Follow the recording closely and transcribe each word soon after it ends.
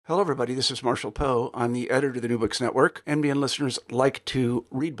Hello, everybody. This is Marshall Poe. I'm the editor of the New Books Network. NBN listeners like to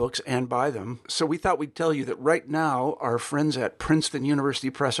read books and buy them. So we thought we'd tell you that right now, our friends at Princeton University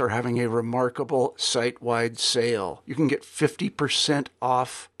Press are having a remarkable site-wide sale. You can get 50%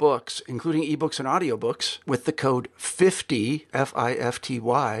 off books, including ebooks and audiobooks, with the code 50,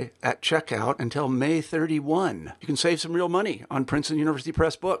 F-I-F-T-Y, at checkout until May 31. You can save some real money on Princeton University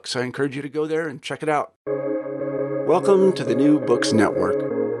Press books. I encourage you to go there and check it out. Welcome to the New Books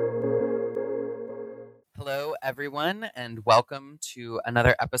Network. Hello, everyone, and welcome to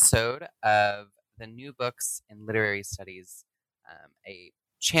another episode of the New Books in Literary Studies, a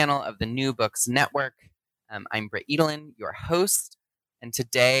channel of the New Books Network. I'm Britt Edelin, your host, and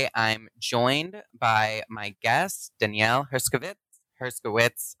today I'm joined by my guest, Danielle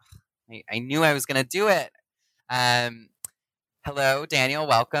Herskowitz. I knew I was going to do it. Hello, Daniel.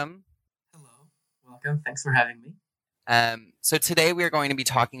 Welcome. Hello. Welcome. Thanks for having me. So today we are going to be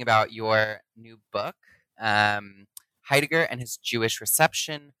talking about your new book, Heidegger and His Jewish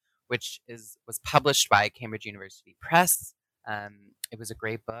Reception, which was published by Cambridge University Press. It was a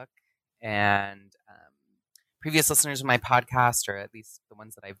great book, and previous listeners of my podcast, or at least the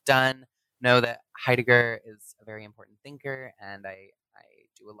ones that I've done, know that Heidegger is a very important thinker, and I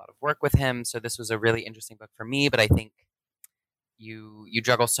do a lot of work with him. So this was a really interesting book for me, but I think you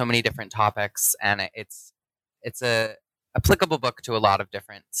juggle so many different topics, and it's a applicable book to a lot of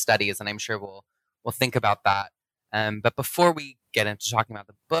different studies, and I'm sure we'll think about that. But before we get into talking about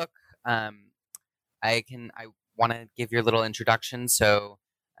the book, I want to give your little introduction. So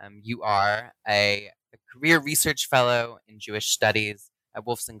you are a career research fellow in Jewish studies at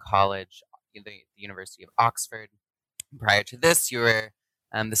Wolfson College, the University of Oxford. Prior to this, you were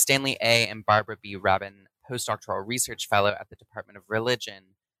the Stanley A. and Barbara B. Rabin postdoctoral research fellow at the Department of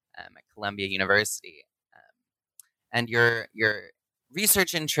Religion at Columbia University. And your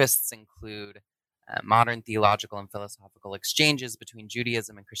research interests include modern theological and philosophical exchanges between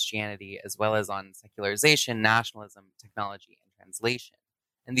Judaism and Christianity, as well as on secularization, nationalism, technology, and translation.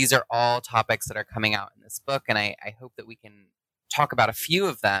 And these are all topics that are coming out in this book, and I hope that we can talk about a few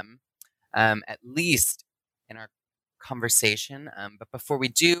of them, at least in our conversation. But before we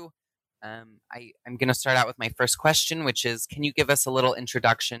do, I'm going to start out with my first question, which is, can you give us a little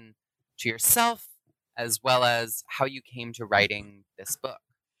introduction to yourself, as well as how you came to writing this book?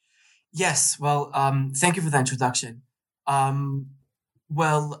 Yes. Well, thank you for the introduction.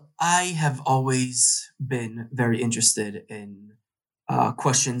 Well, I have always been very interested in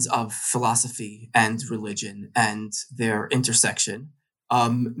questions of philosophy and religion and their intersection,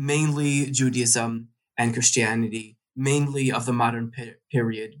 mainly Judaism and Christianity, mainly of the modern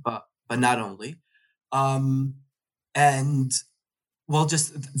period, but not only. And well,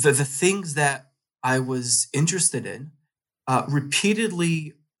 just the things that I was interested in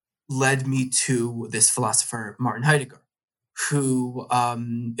repeatedly led me to this philosopher, Martin Heidegger, who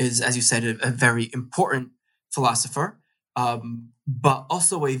is, as you said, a very important philosopher, but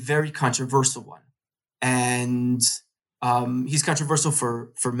also a very controversial one. And he's controversial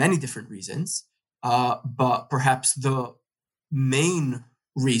for many different reasons, but perhaps the main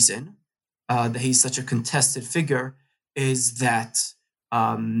reason that he's such a contested figure is that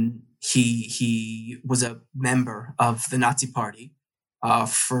he was a member of the Nazi Party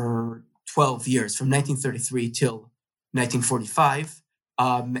for 12 years, from 1933 till 1945.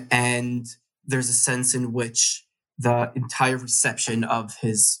 And there's a sense in which the entire reception of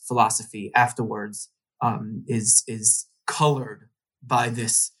his philosophy afterwards is colored by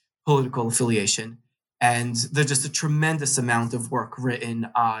this political affiliation. And there's just a tremendous amount of work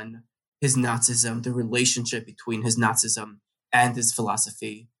written on his Nazism, the relationship between his Nazism and his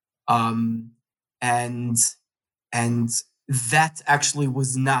philosophy. And that actually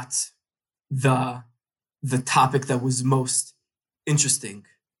was not the topic that was most interesting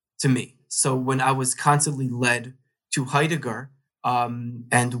to me. So when I was constantly led to Heidegger,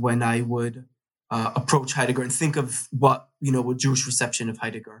 and when I would approach Heidegger and think of what Jewish reception of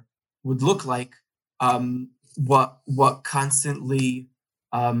Heidegger would look like, what constantly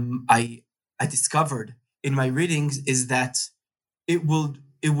I discovered in my readings is that it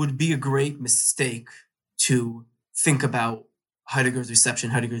would be a great mistake to think about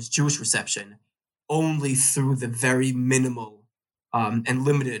Heidegger's Jewish reception, only through the very minimal and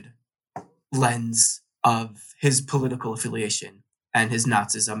limited lens of his political affiliation and his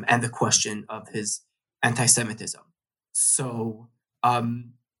Nazism and the question of his anti-Semitism. So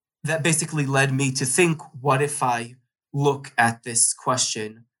that basically led me to think, what if I look at this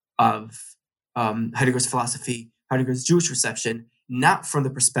question of Heidegger's philosophy, Heidegger's Jewish reception, not from the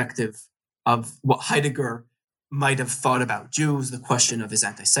perspective of what Heidegger might have thought about Jews, the question of his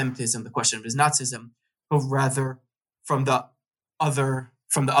anti-Semitism, the question of his Nazism, but rather from the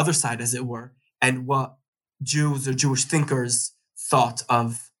other side, as it were, and what Jews or Jewish thinkers thought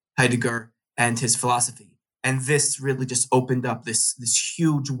of Heidegger and his philosophy. And this really just opened up this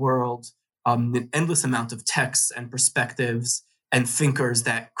huge world, an endless amount of texts and perspectives and thinkers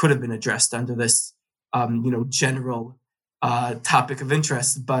that could have been addressed under this, general topic of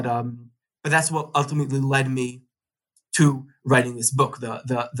interest. But that's what ultimately led me to writing this book.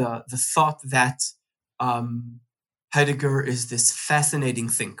 The thought that Heidegger is this fascinating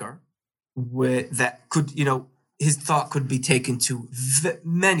thinker that could, his thought could be taken to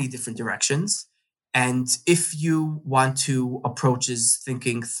many different directions. And if you want to approach his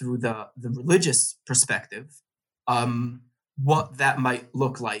thinking through the religious perspective, what that might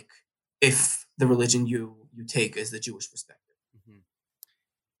look like if the religion you take is the Jewish perspective. Mm-hmm.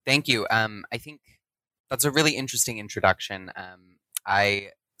 Thank you. I think that's a really interesting introduction.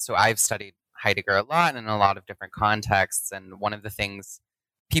 I've studied Heidegger a lot in a lot of different contexts, and one of the things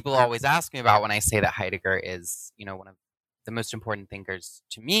people always ask me about when I say that Heidegger is, one of the most important thinkers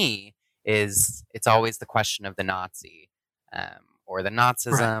to me is it's always the question of the Nazi, or the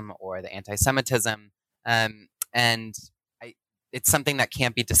Nazism, right, or the anti-Semitism, and it's something that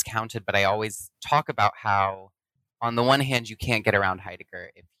can't be discounted. But I always talk about how, on the one hand, you can't get around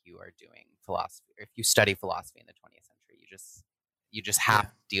Heidegger if you are doing philosophy, or if you study philosophy in the 20th century. You just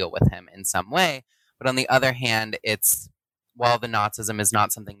have to deal with him in some way. But on the other hand, while the Nazism is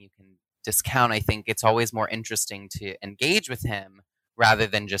not something you can discount, I think it's always more interesting to engage with him rather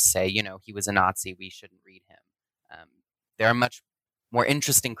than just say, he was a Nazi, we shouldn't read him. There are much more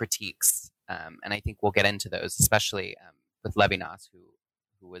interesting critiques, and I think we'll get into those, especially with Levinas,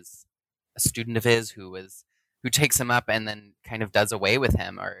 who was a student of his, who takes him up and then kind of does away with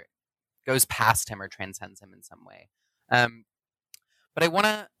him or goes past him or transcends him in some way. But I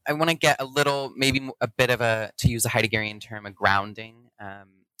want to get a little, maybe a bit of to use a Heideggerian term, a grounding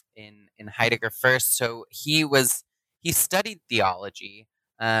in Heidegger first. So he studied theology.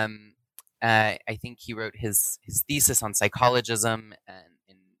 I think he wrote his thesis on psychologism and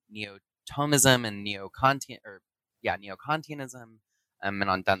in Neo-Thomism and Neo-Kantianism, and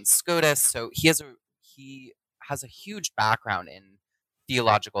on Duns Scotus. So he has a huge background in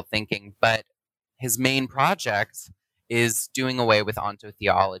theological thinking, but his main project is doing away with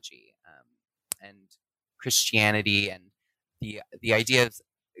ontotheology and Christianity and the idea of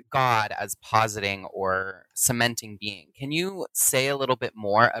God as positing or cementing being. Can you say a little bit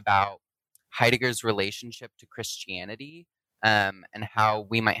more about Heidegger's relationship to Christianity, and how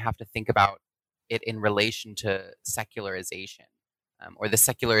we might have to think about it in relation to secularization, or the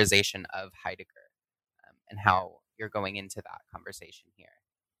secularization of Heidegger, and how you're going into that conversation here?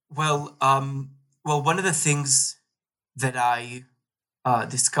 Well, one of the things that I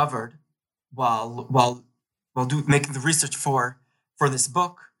discovered while making the research for this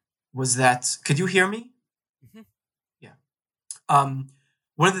book was that, could you hear me? Mm-hmm. Yeah.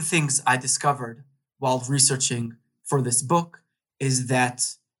 One of the things I discovered while researching for this book is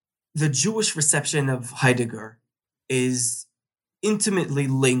that the Jewish reception of Heidegger is intimately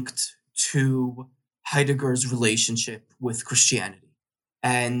linked to Heidegger's relationship with Christianity.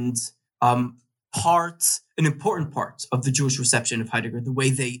 And an important part of the Jewish reception of Heidegger, the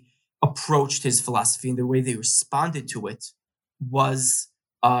way they approached his philosophy and the way they responded to it, was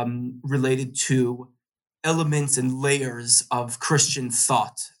related to elements and layers of Christian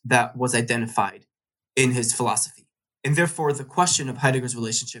thought that was identified in his philosophy. And therefore, the question of Heidegger's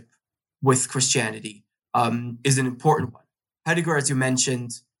relationship with Christianity is an important one. Heidegger, as you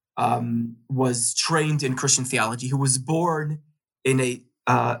mentioned, was trained in Christian theology. He was born in a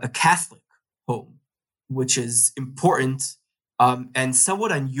Catholic home, which is important and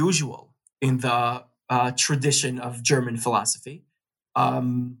somewhat unusual in the tradition of German philosophy.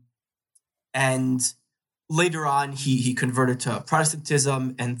 And later on, he converted to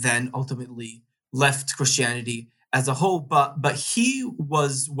Protestantism and then ultimately left Christianity as a whole. But he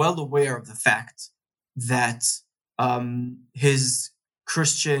was well aware of the fact that his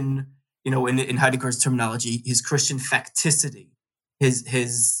Christian, in Heidegger's terminology, his Christian facticity,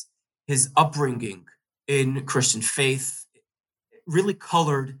 his upbringing in Christian faith really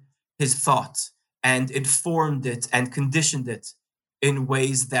colored his thought and informed it and conditioned it in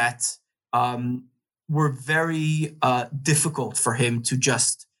ways that were very difficult for him to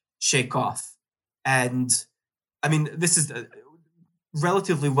just shake off. And I mean, this is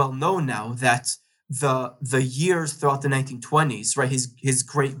relatively well known now that the years throughout the 1920s, right? His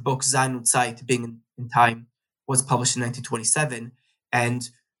great book Sein und Zeit, Being in Time, was published in 1927, and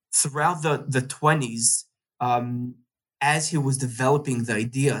throughout the 20s, as he was developing the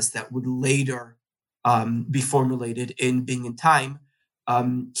ideas that would later be formulated in Being in Time,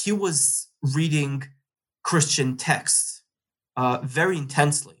 he was reading Christian texts very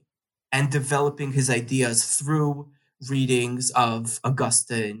intensely and developing his ideas through readings of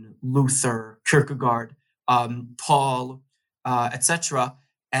Augustine, Luther, Kierkegaard, Paul, etc.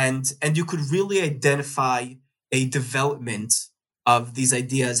 And you could really identify a development of these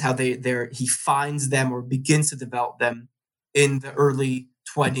ideas, how he finds them or begins to develop them in the early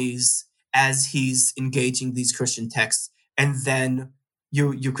 20s as he's engaging these Christian texts. And then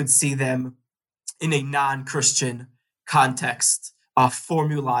you could see them in a non-Christian context,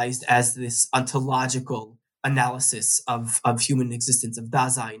 formalized as this ontological analysis of human existence, of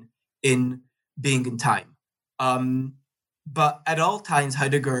Dasein, in Being in Time. But at all times,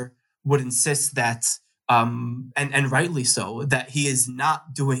 Heidegger would insist that, and rightly so, that he is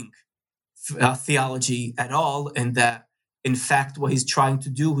not doing theology at all, and that, in fact, what he's trying to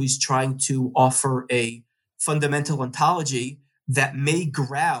do, he's trying to offer a fundamental ontology that may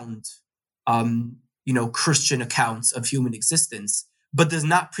ground Christian accounts of human existence, but does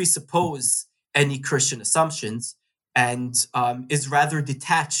not presuppose any Christian assumptions, and is rather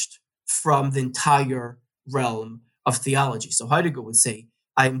detached from the entire realm of theology. So Heidegger would say,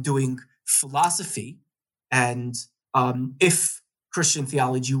 I am doing philosophy, and if Christian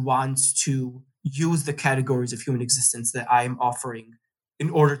theology wants to use the categories of human existence that I am offering in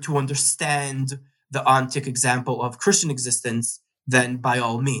order to understand the ontic example of Christian existence, then by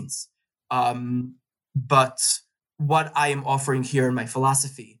all means. But what I am offering here in my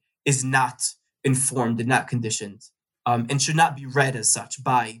philosophy is not informed and not conditioned, and should not be read as such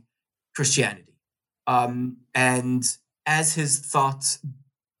by Christianity. And as his thought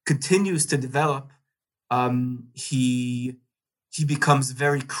continues to develop, he becomes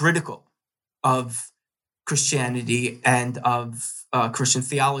very critical of Christianity and of Christian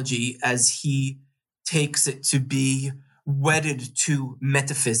theology, as he takes it to be wedded to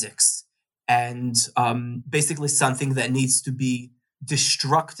metaphysics, and basically something that needs to be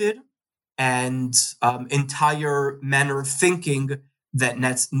destructed, and entire manner of thinking that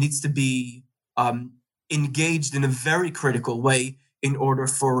needs to be engaged in a very critical way in order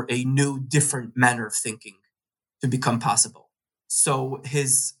for a new, different manner of thinking to become possible. So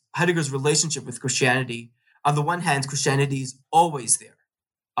Heidegger's relationship with Christianity, on the one hand, Christianity is always there,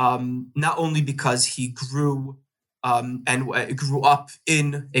 not only because he grew up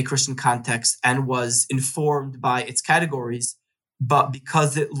in a Christian context and was informed by its categories, but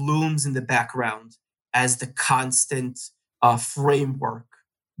because it looms in the background as the constant framework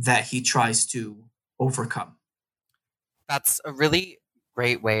that he tries to overcome. That's a really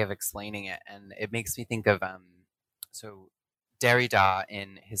great way of explaining it, and it makes me think of so Derrida,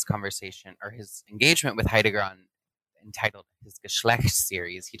 in his conversation or his engagement with Heidegger entitled his Geschlecht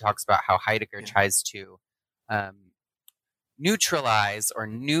series, he talks about how Heidegger tries to neutralize or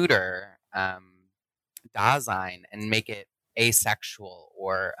neuter Dasein and make it asexual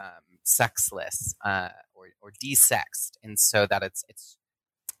or sexless or desexed, and so that it's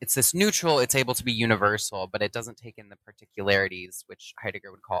this neutral, it's able to be universal, but it doesn't take in the particularities, which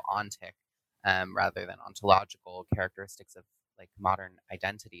Heidegger would call ontic, rather than ontological characteristics of like modern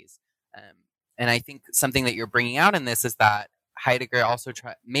identities. And I think something that you're bringing out in this is that Heidegger also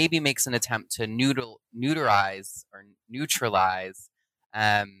maybe makes an attempt to neutralize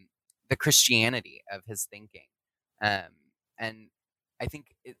the Christianity of his thinking. And I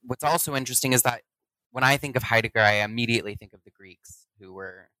think what's also interesting is that when I think of Heidegger, I immediately think of the Greeks, who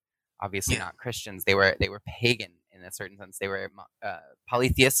were obviously not Christians. They were pagan in a certain sense. They were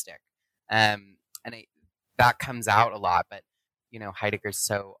polytheistic, and that comes out a lot. But Heidegger's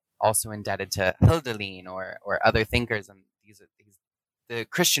so also indebted to Hölderlin or other thinkers, and the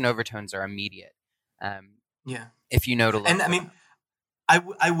Christian overtones are immediate. If you know to look. And I mean,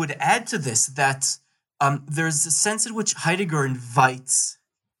 I would add to this that there's a sense in which Heidegger invites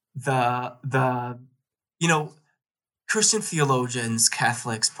the Christian theologians,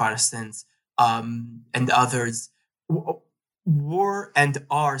 Catholics, Protestants, and others were and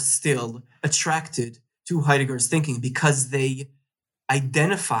are still attracted to Heidegger's thinking because they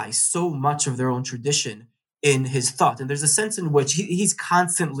identify so much of their own tradition in his thought. And there's a sense in which he's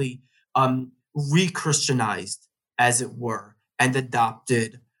constantly re-Christianized, as it were, and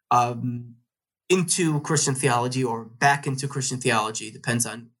adopted into Christian theology or back into Christian theology. Depends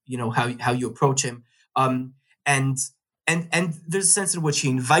on how you approach him. And there's a sense in which he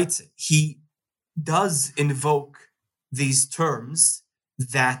invites it. He does invoke these terms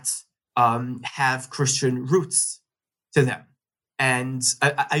that have Christian roots to them. And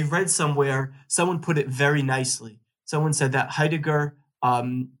I read somewhere, someone put it very nicely. Someone said that Heidegger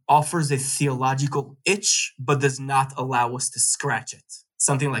offers a theological itch, but does not allow us to scratch it.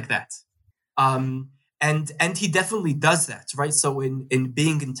 Something like that. And he definitely does that, right? So in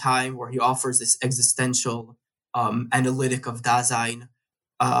Being in Time, where he offers this existential analytic of Dasein,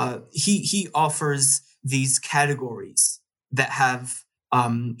 he offers these categories that have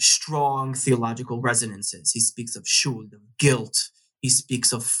strong theological resonances. He speaks of Schuld, of guilt. He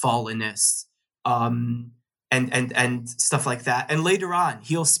speaks of fallenness, and stuff like that. And later on,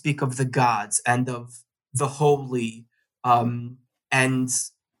 he'll speak of the gods and of the holy. And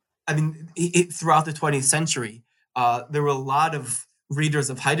I mean, throughout the 20th century, there were a lot of readers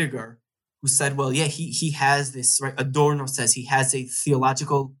of Heidegger who said, well, yeah, he has this, right? Adorno says he has a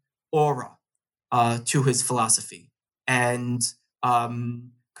theological aura to his philosophy. And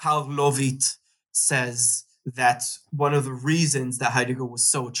Karl Lovit says that one of the reasons that Heidegger was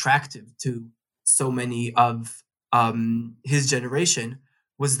so attractive to so many of his generation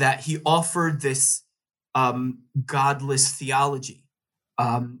was that he offered this godless theology,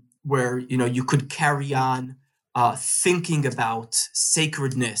 where you could carry on thinking about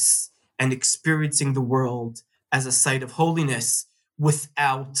sacredness and experiencing the world as a site of holiness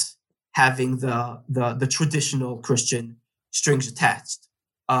without having the traditional Christian strings attached.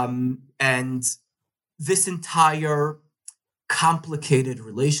 And this entire complicated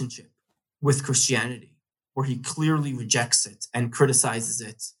relationship with Christianity, where he clearly rejects it and criticizes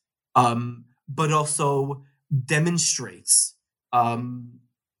it, but also demonstrates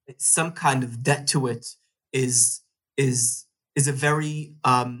some kind of debt to it, is a very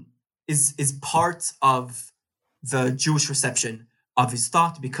is part of the Jewish reception of his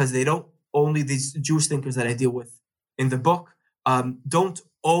thought, because they don't only, these Jewish thinkers that I deal with in the book, don't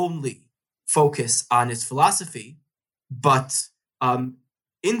only focus on his philosophy, but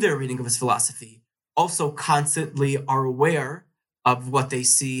in their reading of his philosophy, also constantly are aware of what they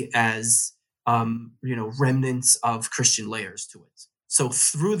see as remnants of Christian layers to it. So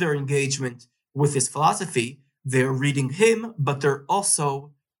through their engagement with his philosophy, they're reading him, but they're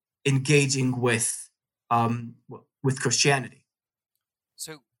also engaging with Christianity.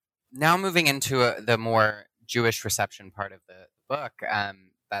 So now moving into the more Jewish reception part of the book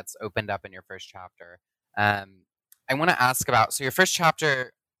that's opened up in your first chapter. I want to ask about, so your first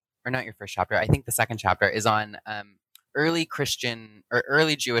chapter, or not your first chapter, I think the second chapter is on early Christian or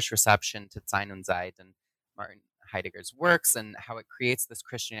early Jewish reception to Sein und Zeit and Martin Heidegger's works and how it creates this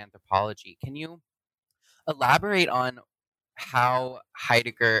Christian anthropology. Can you elaborate on how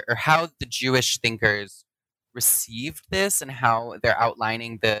Heidegger, or how the Jewish thinkers received this, and how they're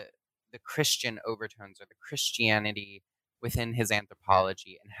outlining the Christian overtones or the Christianity within his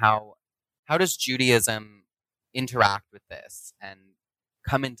anthropology, and how does Judaism interact with this and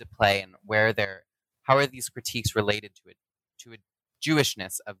come into play, and how are these critiques related to a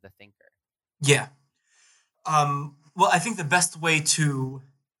Jewishness of the thinker? Yeah. Well, I think the best way to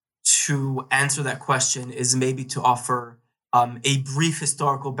answer that question is maybe to offer a brief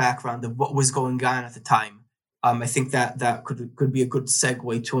historical background of what was going on at the time. I think that could be a good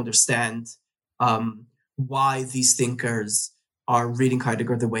segue to understand why these thinkers are reading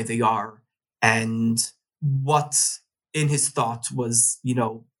Heidegger the way they are, and what in his thought was,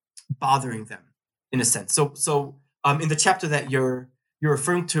 bothering them in a sense. So in the chapter that you're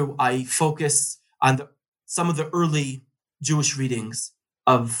referring to, I focus on some of the early Jewish readings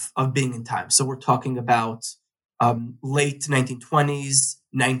of Being in Time. So we're talking about late 1920s,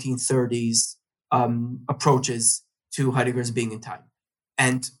 1930s approaches to Heidegger's Being in Time.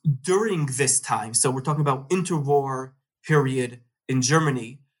 And during this time, so we're talking about interwar period in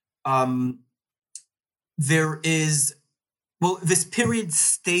Germany, there is, this period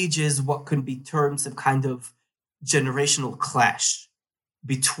stages what can be termed some kind of generational clash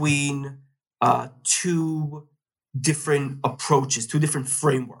between two different approaches, two different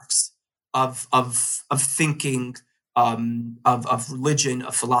frameworks of thinking, of religion,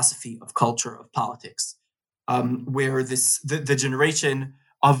 of philosophy, of culture, of politics, where the generation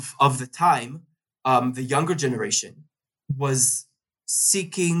of the time, the younger generation, was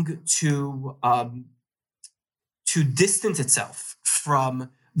seeking to distance itself from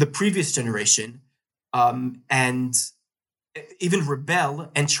the previous generation, and even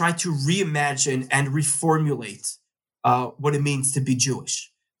rebel and try to reimagine and reformulate what it means to be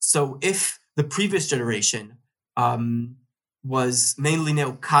Jewish. So if the previous generation was mainly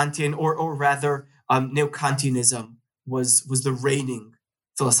Neo-Kantian, or rather Neo-Kantianism was the reigning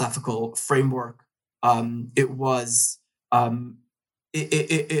philosophical framework, it was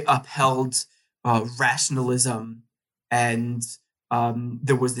it upheld rationalism and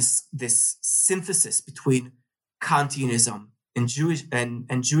there was this synthesis between Kantianism and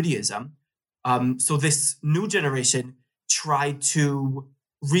Judaism. So this new generation tried to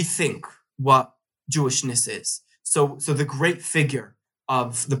rethink what Jewishness is. So the great figure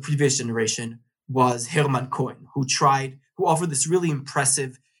of the previous generation was Hermann Cohen, who offered this really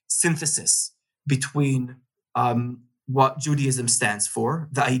impressive synthesis between what Judaism stands for,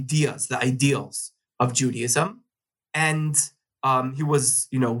 the ideals of Judaism, and he was,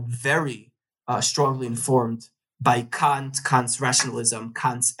 very strongly informed by Kant's rationalism,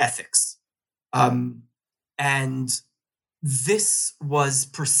 Kant's ethics, and this was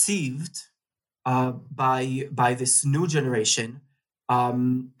perceived by this new generation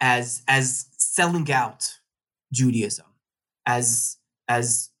as selling out Judaism, as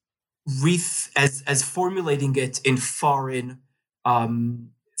formulating it in foreign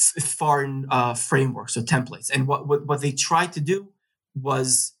frameworks or templates. And what they tried to do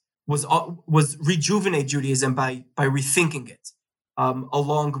was rejuvenate Judaism by rethinking it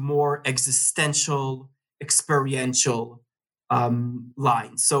along more existential, experiential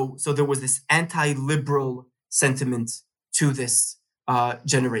lines. So there was this anti-liberal sentiment to this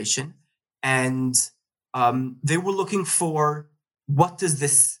generation, and they were looking for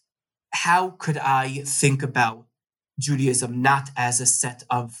how could I think about Judaism not as a set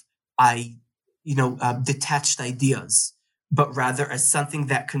of detached ideas, but rather as something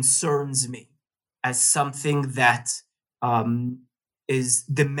that concerns me, as something that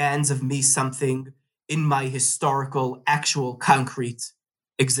demands of me something in my historical, actual, concrete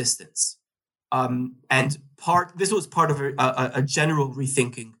existence. This was part of a general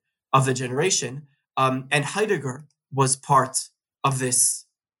rethinking of the generation, and Heidegger was part of this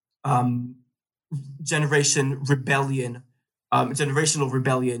generational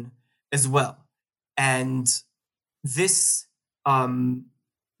rebellion as well. And this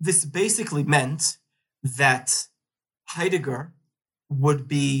basically meant that Heidegger would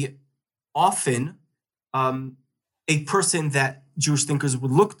be often a person that Jewish thinkers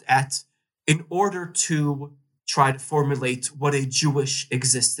would look at in order to try to formulate what a Jewish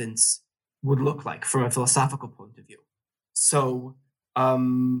existence would look like from a philosophical point of view. So,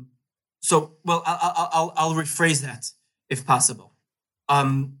 I'll rephrase that if possible.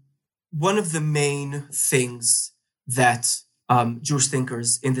 One of the main things that Jewish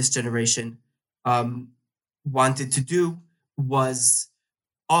thinkers in this generation wanted to do was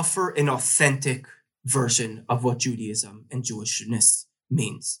offer an authentic version of what Judaism and Jewishness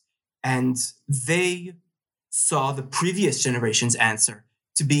means. And they saw the previous generation's answer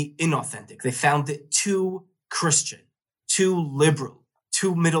to be inauthentic. They found it too Christian, too liberal,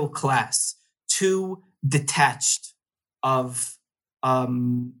 too middle class, too detached of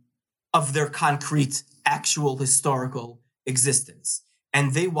their concrete, actual historical existence.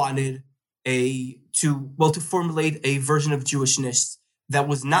 And they wanted to formulate a version of Jewishness that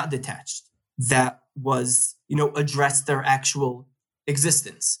was not detached, that was, addressed their actual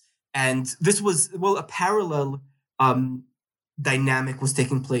existence. And this was, a parallel dynamic was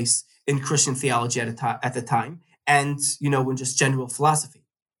taking place in Christian theology at the time, and, in just general philosophy.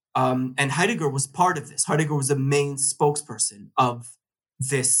 And Heidegger was part of this. Heidegger was a main spokesperson of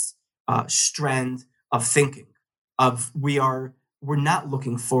this strand of thinking, we're not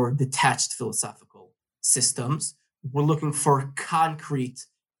looking for detached philosophical systems. We're looking for concrete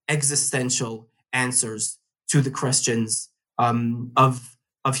existential answers to the questions of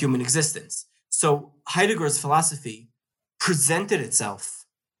human existence. So Heidegger's philosophy presented itself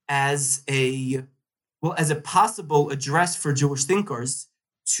as a possible address for Jewish thinkers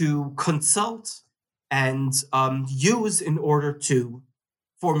to consult and use in order to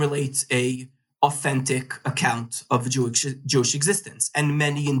formulate a authentic account of Jewish existence. And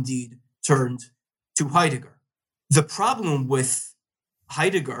many indeed turned to Heidegger. The problem with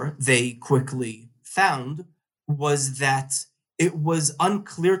Heidegger, they quickly found, was that it was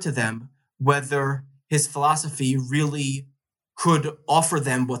unclear to them whether his philosophy really could offer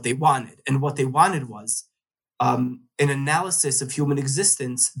them what they wanted. And what they wanted was an analysis of human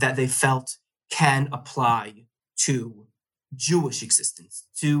existence that they felt can apply to Jewish existence,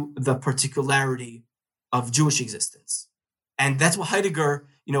 to the particularity of Jewish existence. And that's what Heidegger,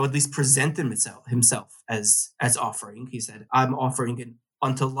 at least presented himself as offering. He said, I'm offering an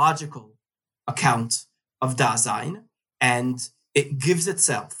ontological account of Dasein, and it gives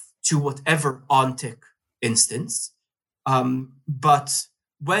itself to whatever ontic instance. But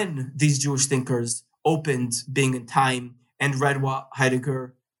when these Jewish thinkers opened Being and Time and read what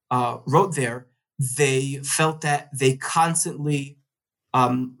Heidegger wrote there, they felt that they constantly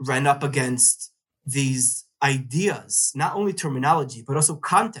ran up against these ideas, not only terminology, but also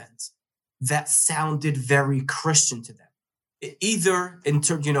content that sounded very Christian to them. Either in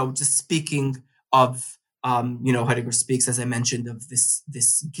terms, just speaking of, Heidegger speaks, as I mentioned, of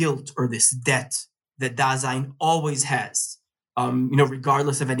this guilt or this debt that Dasein always has,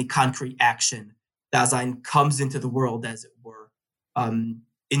 regardless of any concrete action. Dasein comes into the world, as it were,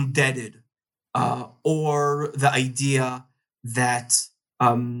 indebted, or the idea that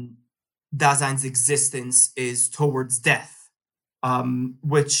Dasein's existence is towards death,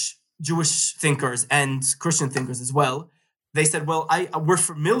 which Jewish thinkers and Christian thinkers as well, they said, well, we're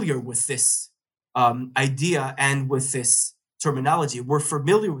familiar with this idea and with this terminology. We're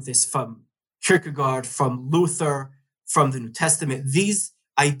familiar with this from Kierkegaard, from Luther, from the New Testament. These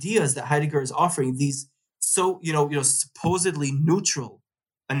ideas that Heidegger is offering, these supposedly neutral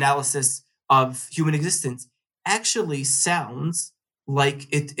analysis of human existence, actually sounds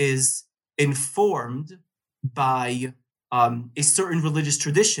like it is informed by a certain religious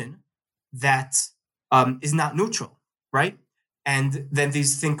tradition that is not neutral, right? And then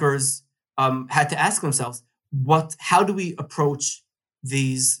these thinkers had to ask themselves, how do we approach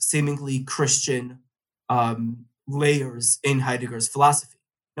these seemingly Christian layers in Heidegger's philosophy?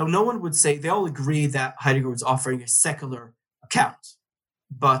 Now, no one would say, they all agree that Heidegger was offering a secular account.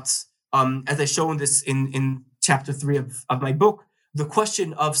 But as I show in this in chapter 3 of my book, the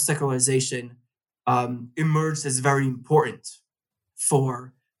question of secularization emerged as very important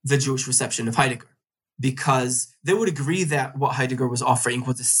for the Jewish reception of Heidegger, because they would agree that what Heidegger was offering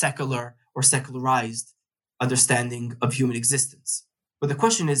was a secular or secularized understanding of human existence. But the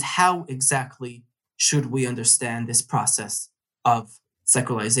question is, how exactly should we understand this process of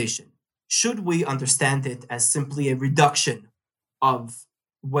secularization? Should we understand it as simply a reduction of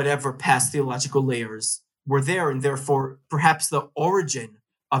whatever past theological layers were there, and therefore perhaps the origin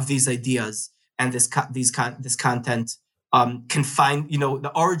of these ideas and this content can find,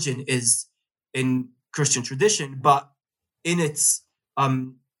 the origin is in Christian tradition, but in its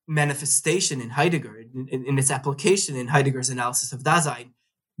manifestation in Heidegger, in its application in Heidegger's analysis of Dasein,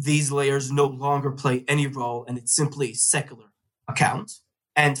 these layers no longer play any role, and it's simply a secular account.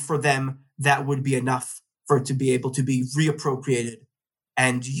 And for them, that would be enough for it to be able to be reappropriated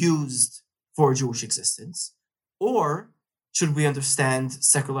and used for Jewish existence? Or should we understand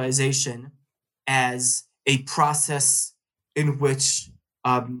secularization as a process in which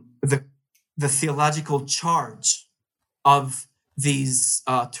the theological charge of these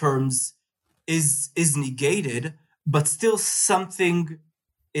terms is negated, but still something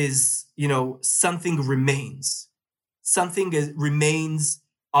remains. Something remains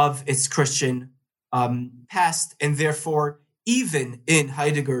of its Christian past, and therefore, even in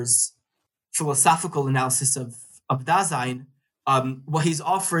Heidegger's philosophical analysis of Dasein, what he's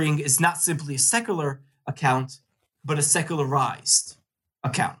offering is not simply a secular account, but a secularized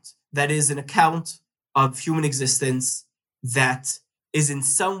account. That is an account of human existence that is in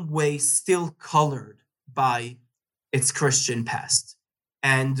some way still colored by its Christian past.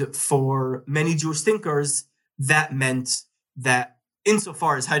 And for many Jewish thinkers, that meant that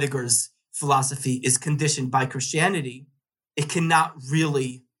insofar as Heidegger's philosophy is conditioned by Christianity, it cannot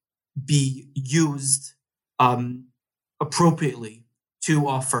really be used appropriately to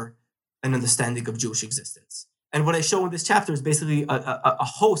offer an understanding of Jewish existence. And what I show in this chapter is basically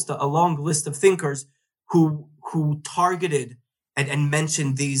a long list of thinkers who targeted and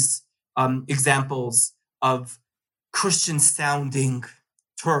mentioned these examples of Christian-sounding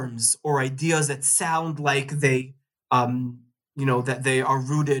terms or ideas that sound like they, that they are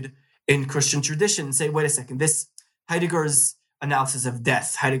rooted in Christian tradition. Say, wait a second, this Heidegger's analysis of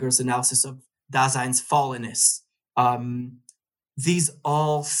death, Heidegger's analysis of Dasein's fallenness, these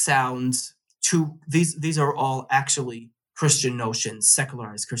all sound these are all actually Christian notions,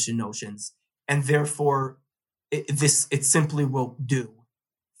 secularized Christian notions, and therefore it simply won't do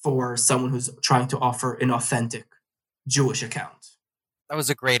for someone who's trying to offer an authentic Jewish account. That was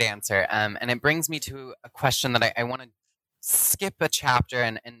a great answer, and it brings me to a question that I want to skip a chapter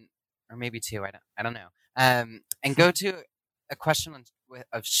and or maybe two, I don't know, and go to a question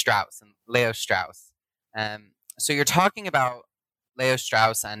of Strauss and Leo Strauss. So you're talking about Leo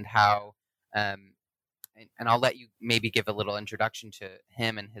Strauss and how, and I'll let you maybe give a little introduction to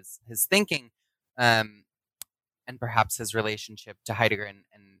him and his thinking, and perhaps his relationship to Heidegger and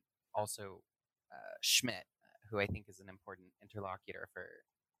also Schmidt, who I think is an important interlocutor for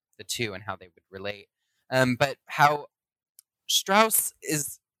the two and how they would relate. But how Strauss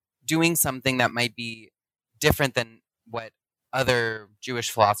is doing something that might be different than what other Jewish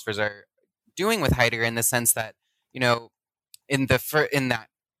philosophers are doing with Heidegger, in the sense that, in that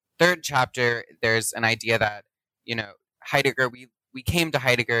third chapter, there's an idea that, Heidegger, we came to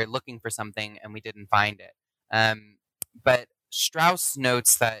Heidegger looking for something and we didn't find it. But Strauss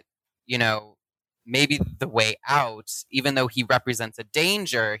notes that, maybe the way out, even though he represents a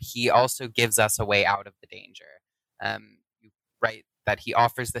danger, he also gives us a way out of the danger. You write that he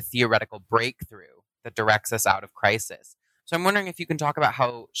offers the theoretical breakthrough that directs us out of crisis. So I'm wondering if you can talk about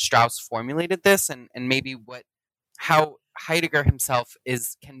how Strauss formulated this and maybe how Heidegger himself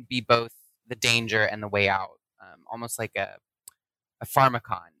can be both the danger and the way out, almost like a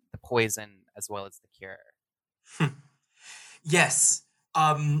pharmacon, the poison as well as the cure. Yes.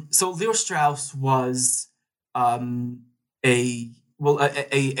 So Leo Strauss was a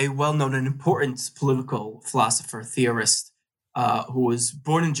well-known and important political philosopher, theorist, who was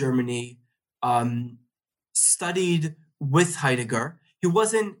born in Germany, studied with Heidegger. He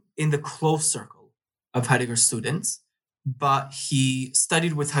wasn't in the close circle of Heidegger's students, but he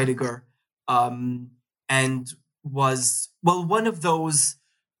studied with Heidegger, and was one of those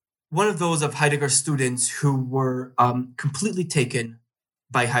of Heidegger's students who were completely taken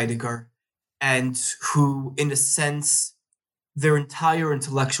by Heidegger, and who, in a sense, their entire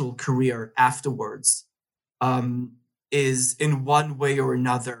intellectual career afterwards is, in one way or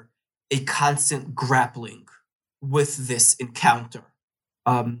another, a constant grappling with this encounter,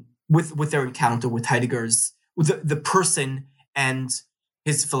 with their encounter with Heidegger's, with the person and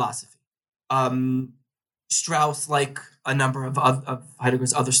his philosophy. Strauss, like a number of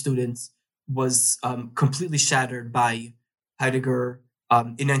Heidegger's other students, was completely shattered by Heidegger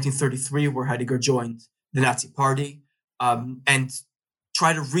in 1933, where Heidegger joined the Nazi Party, and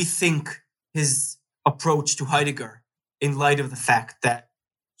tried to rethink his approach to Heidegger in light of the fact that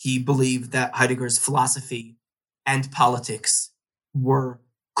he believed that Heidegger's philosophy and politics were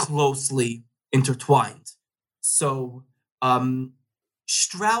closely intertwined. So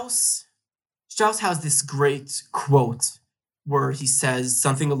Strauss has this great quote where he says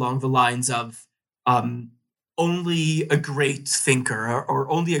something along the lines of, only a great thinker or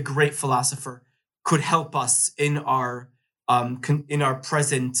only a great philosopher could help us in our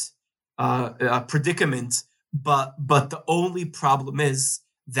present predicament. But the only problem is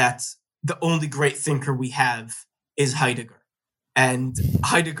that the only great thinker we have is Heidegger. And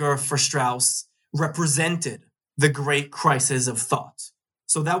Heidegger, for Strauss, represented the great crisis of thought.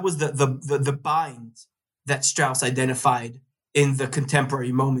 So that was the bind that Strauss identified in the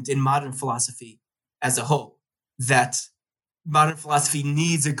contemporary moment, in modern philosophy as a whole, that modern philosophy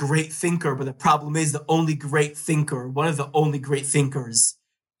needs a great thinker, but the problem is the only great thinker, one of the only great thinkers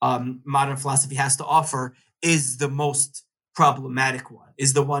modern philosophy has to offer, is the most problematic one,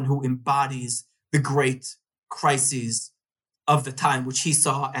 is the one who embodies the great crises of the time, which he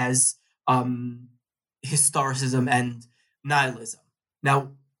saw as historicism and nihilism.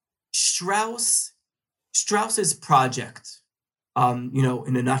 Now, Strauss's project,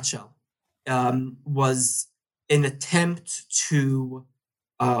 in a nutshell, was an attempt to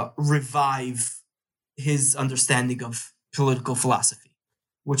revive his understanding of political philosophy,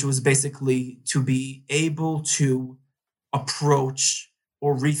 which was basically to be able to approach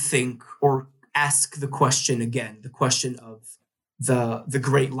or rethink or ask the question again, the question of the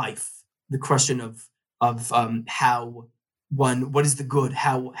great life, the question of what is the good,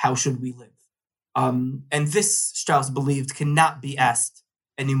 how should we live? And this, Strauss believed, cannot be asked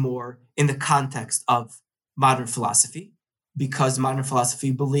anymore in the context of modern philosophy, because modern philosophy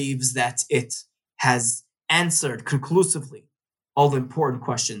believes that it has answered conclusively all the important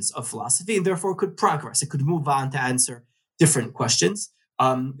questions of philosophy, and therefore could progress. It could move on to answer different questions.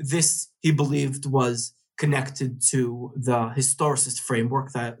 This, he believed, was connected to the historicist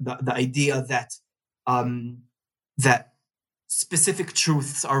framework, the idea that that specific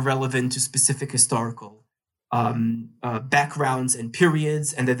truths are relevant to specific historical backgrounds and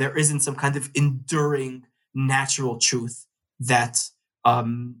periods, and that there isn't some kind of enduring natural truth that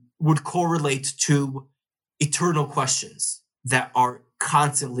would correlate to eternal questions that are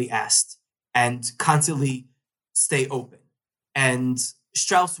constantly asked and constantly stay open. And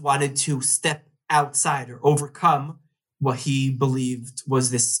Strauss wanted to step outside or overcome what he believed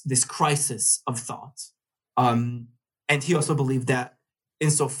was this crisis of thought. And he also believed that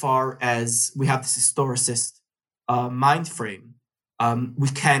insofar as we have this historicist mind frame, we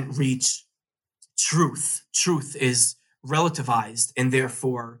can't reach truth. Truth is relativized, and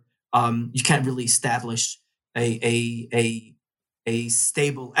therefore you can't really establish a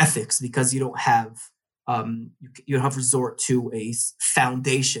stable ethics, because you don't have resort to a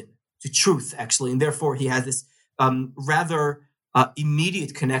foundation to truth, actually, and therefore he has this rather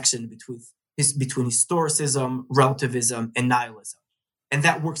immediate connection between historicism, relativism, and nihilism. And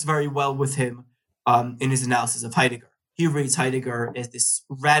that works very well with him in his analysis of Heidegger. He reads Heidegger as this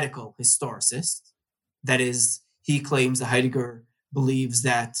radical historicist. That is, he claims that Heidegger believes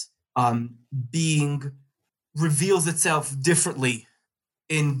that being reveals itself differently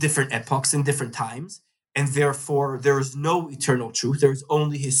in different epochs, in different times, and therefore there is no eternal truth. There's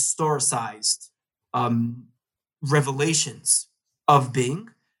only historicized revelations of being,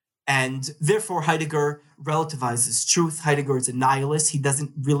 and therefore Heidegger relativizes truth. Heidegger is a nihilist. He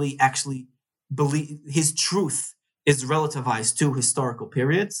doesn't really actually believe his truth is relativized to historical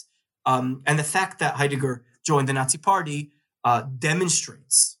periods. And the fact that Heidegger joined the Nazi Party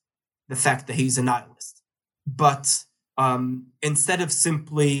demonstrates the fact that he's a nihilist. But instead of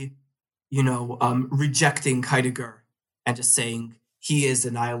simply, rejecting Heidegger and just saying he is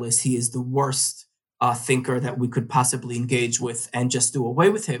a nihilist, he is the worst thinker that we could possibly engage with, and just do away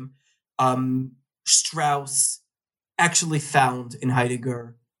with him, Strauss actually found in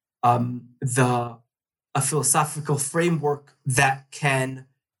Heidegger a philosophical framework that can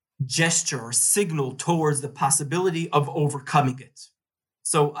gesture or signal towards the possibility of overcoming it.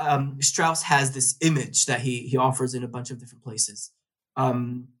 So Strauss has this image that he offers in a bunch of different places,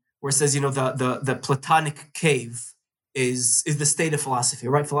 where it says, the Platonic cave is the state of philosophy,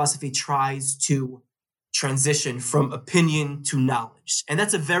 right? Philosophy tries to transition from opinion to knowledge, and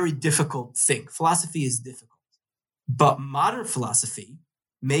that's a very difficult thing. Philosophy is difficult, but modern philosophy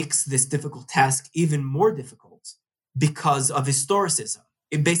makes this difficult task even more difficult because of historicism.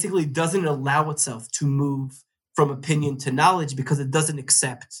 It basically doesn't allow itself to move from opinion to knowledge because it doesn't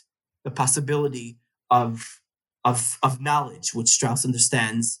accept the possibility of knowledge, which Strauss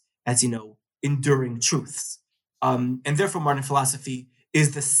understands as, enduring truths. And therefore, modern philosophy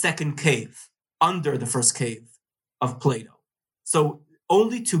is the second cave under the first cave of Plato. So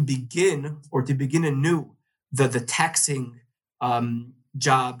only to begin anew the taxing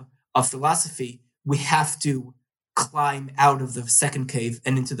job of philosophy, we have to climb out of the second cave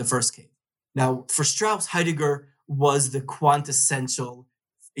and into the first cave. Now, for Strauss, Heidegger was the quintessential,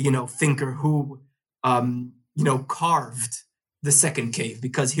 thinker who, carved the second cave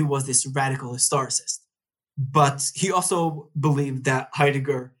because he was this radical historicist. But he also believed that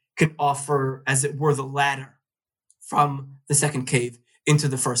Heidegger could offer, as it were, the ladder from the second cave into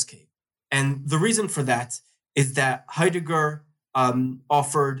the first cave. And the reason for that is that Heidegger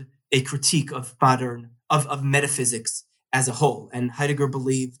offered a critique of metaphysics as a whole. And Heidegger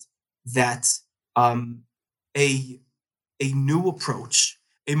believed that a new approach,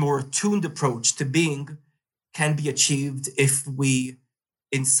 a more attuned approach to being, can be achieved if we,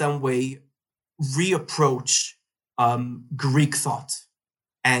 in some way, reapproach Greek thought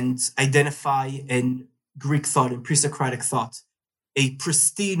and identify in Greek thought and pre-Socratic thought a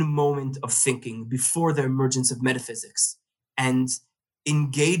pristine moment of thinking before the emergence of metaphysics, and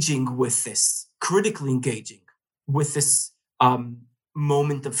engaging with this, critically engaging with this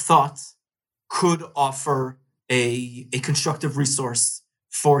moment of thought could offer a constructive resource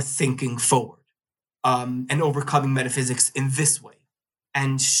for thinking forward and overcoming metaphysics in this way.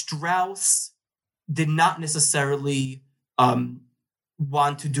 And Strauss did not necessarily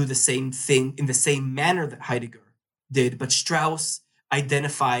want to do the same thing in the same manner that Heidegger did, but Strauss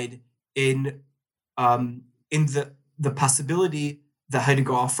identified in the possibility that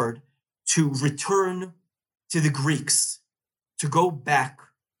Heidegger offered to return to the Greeks, to go back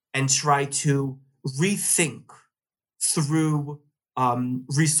and try to rethink through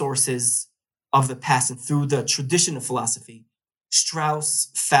resources of the past and through the tradition of philosophy.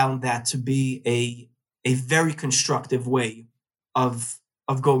 Strauss found that to be a very constructive way of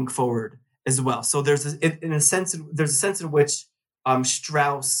going forward as well. So there's a sense in which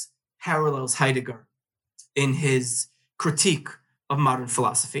Strauss parallels Heidegger in his critique of modern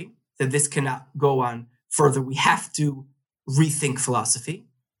philosophy, that this cannot go on further. We have to rethink philosophy.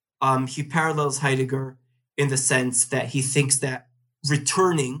 He parallels Heidegger in the sense that he thinks that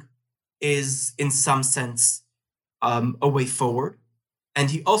returning is, in some sense, a way forward.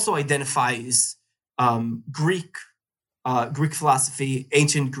 And he also identifies Greek philosophy,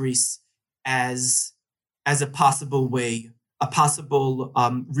 ancient Greece, as a possible way, a possible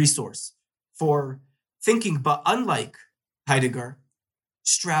resource for thinking. But unlike Heidegger,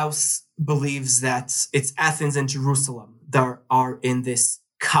 Strauss believes that it's Athens and Jerusalem that are in this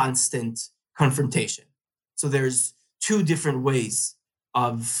constant confrontation. So there's two different ways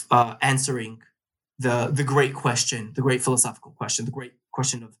of answering the great question, the great philosophical question, the great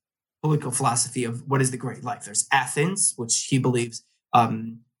question of political philosophy of what is the great life. There's Athens, which he believes,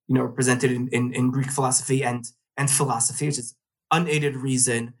 represented in Greek philosophy and philosophy, which is unaided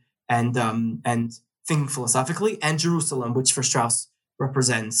reason and thinking philosophically, and Jerusalem, which for Strauss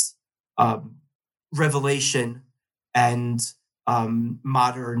represents revelation and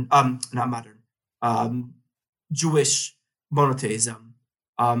Jewish monotheism,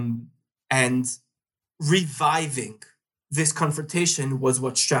 and reviving this confrontation was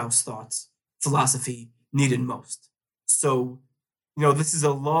what Strauss thought philosophy needed most. So, this is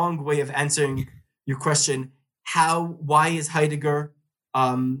a long way of answering your question. Why is Heidegger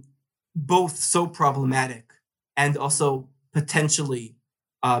both so problematic and also potentially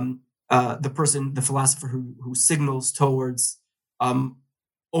the philosopher who signals towards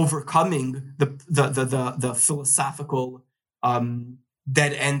overcoming the philosophical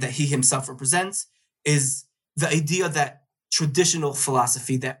dead end that he himself represents, is the idea that traditional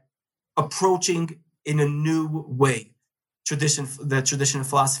philosophy, that approaching in a new way, the traditional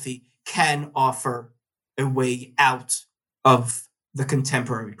philosophy can offer a way out of the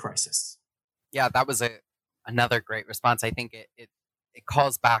contemporary crisis. Yeah, that was another great response. I think it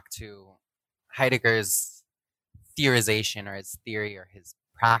calls back to Heidegger's theorization, or his theory, or his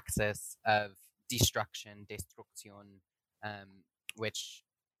praxis of destruction, destruction, which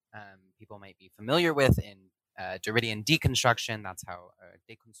people might be familiar with in Derridian deconstruction. That's how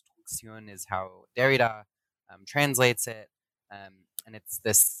deconstruction is how Derrida translates it, and it's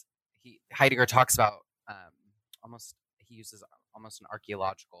this. Heidegger talks about he uses almost an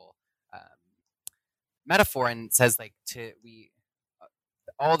archaeological metaphor, and says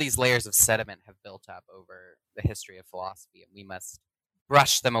all these layers of sediment have built up over the history of philosophy, and we must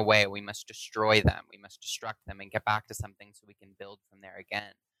brush them away. We must destroy them. We must destruct them and get back to something so we can build from there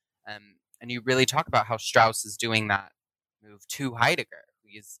again. And you really talk about how Strauss is doing that move to Heidegger.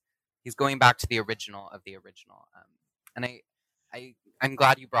 He's going back to the original of the original. And I'm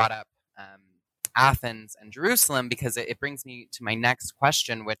glad you brought up Athens and Jerusalem, because it brings me to my next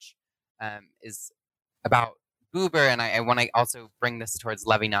question, which is about Buber, and I want to also bring this towards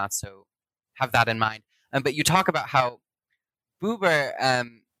Levinas, so have that in mind. But you talk about how Buber,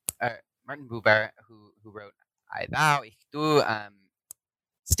 Martin Buber, who wrote I Thou, Ich Du,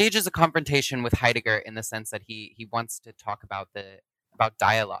 stages a confrontation with Heidegger in the sense that he wants to talk about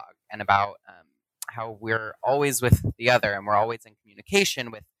dialogue, and about how we're always with the other, and we're always in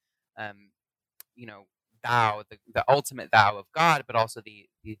communication with thou, the ultimate thou of God, but also the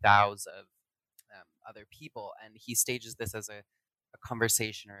thous of other people. And he stages this as a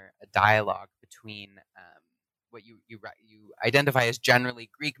conversation, or a dialogue between what you identify as generally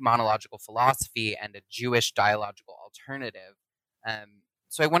Greek monological philosophy and a Jewish dialogical alternative.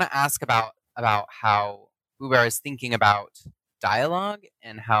 So I want to ask about how Buber is thinking about dialogue,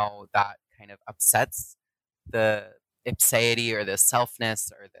 and how that kind of upsets the ipseity, or the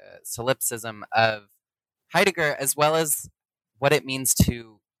selfness, or the solipsism of Heidegger, as well as what it means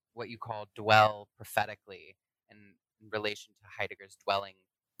to what you call dwell prophetically in relation to Heidegger's dwelling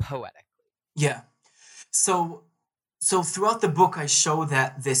poetically. Yeah. So throughout the book, I show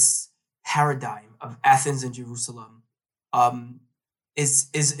that this paradigm of Athens and Jerusalem is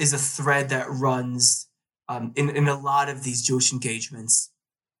a thread that runs in a lot of these Jewish engagements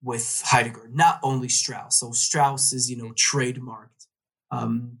with Heidegger, not only Strauss. So Strauss is, trademarked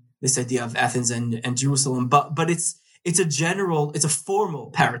this idea of Athens and Jerusalem, but it's a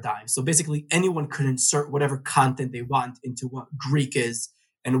formal paradigm. So basically anyone could insert whatever content they want into what Greek is,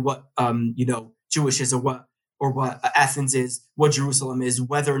 and what Jewish is, or what Athens is, what Jerusalem is,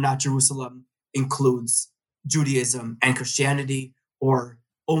 whether or not Jerusalem includes Judaism and Christianity, or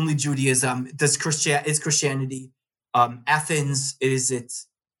only Judaism. Is Christianity Athens? Is it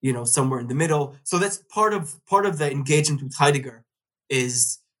somewhere in the middle? So that's part of the engagement with Heidegger,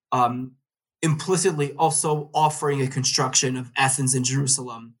 is implicitly also offering a construction of Athens and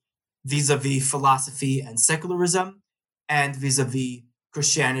Jerusalem vis-a-vis philosophy and secularism, and vis-a-vis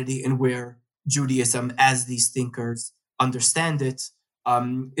Christianity, and where Judaism, as these thinkers understand it,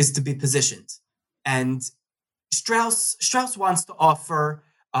 is to be positioned. And Strauss wants to offer,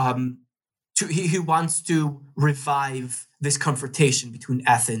 he wants to revive this confrontation between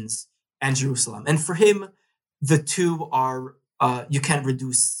Athens and Jerusalem. And for him, the two are, you can't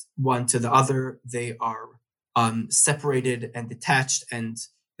reduce one to the other. They are separated and detached, and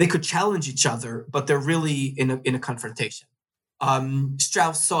they could challenge each other, but they're really in a confrontation.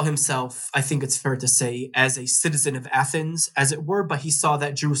 Strauss saw himself, I think it's fair to say, as a citizen of Athens, as it were, but he saw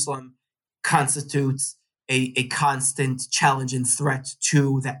that Jerusalem constitutes a constant challenge and threat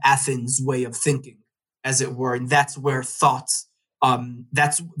to the Athens way of thinking, as it were. And that's where thoughts,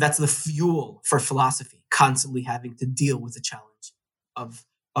 that's the fuel for philosophy, constantly having to deal with the challenge of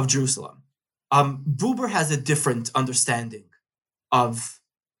Jerusalem. Buber has a different understanding of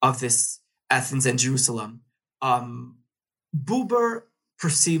this Athens and Jerusalem. Buber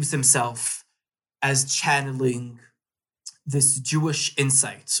perceives himself as channeling this Jewish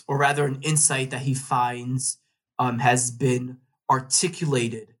insight, or rather an insight that he finds has been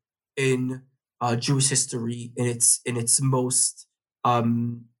articulated in Jewish history in its most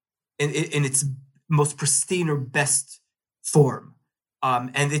in its most pristine or best form,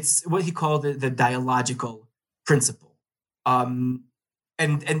 and it's what he called the dialogical principle. And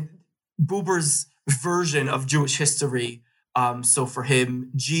Buber's version of Jewish history. So for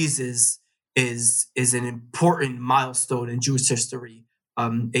him, Jesus is an important milestone in Jewish history,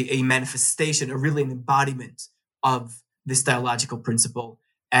 a manifestation, really an embodiment of this dialogical principle.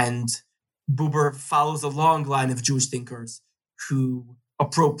 And Buber follows a long line of Jewish thinkers who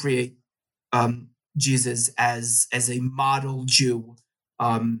appropriate Jesus as a model Jew,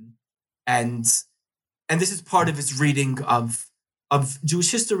 and this is part of his reading of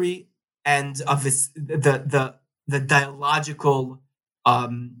Jewish history and of the dialogical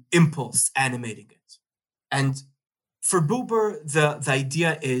impulse animating it. And for Buber, the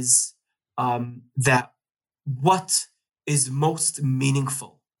idea is that what is most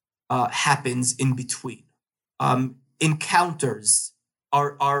meaningful happens in between. Encounters,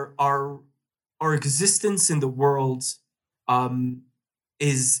 our existence in the world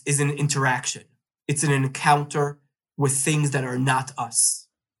is an interaction. It's an encounter with things that are not us.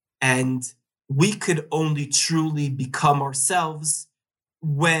 And we could only truly become ourselves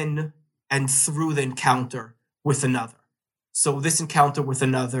when and through the encounter with another. So this encounter with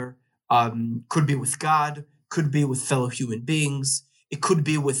another could be with God, could be with fellow human beings, it could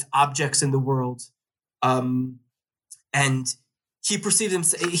be with objects in the world. And he perceives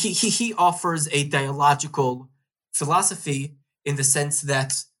himself, he offers a dialogical philosophy in the sense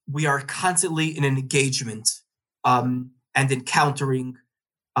that we are constantly in an engagement and encountering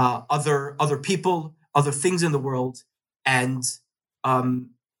other people, other things in the world, and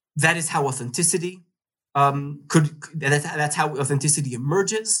that is how authenticity that's how authenticity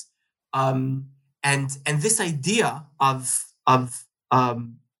emerges, and this idea of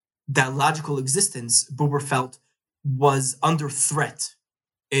dialogical existence, Buber felt, was under threat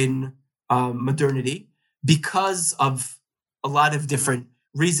in modernity because of a lot of different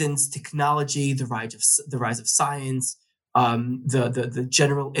reasons: technology, the rise of science, the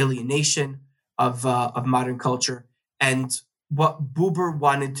general alienation of modern culture. And what Buber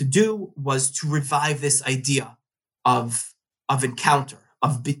wanted to do was to revive this idea of encounter,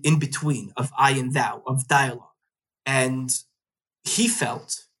 of in between, of I and thou, of dialogue. And he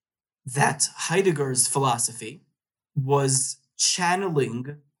felt that Heidegger's philosophy was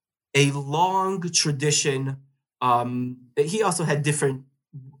channeling a long tradition. He also had different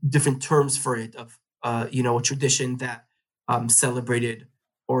terms for it, of a tradition that celebrated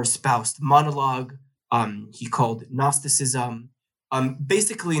or espoused monologue. He called it Gnosticism.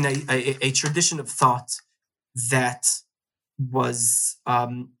 Basically, a tradition of thought that was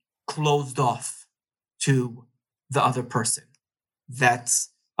closed off to the other person, that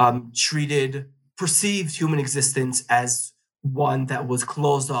perceived human existence as one that was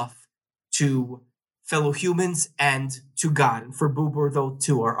closed off to fellow humans and to God. And for Buber, those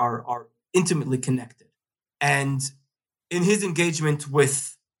two are intimately connected. And in his engagement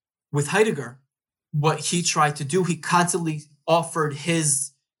with Heidegger, what he tried to do, he constantly offered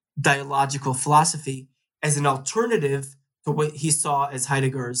his dialogical philosophy as an alternative to what he saw as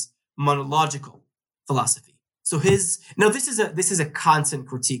Heidegger's monological philosophy. So this is a constant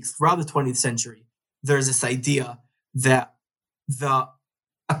critique throughout the 20th century. There's this idea that the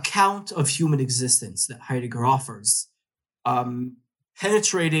account of human existence that Heidegger offers,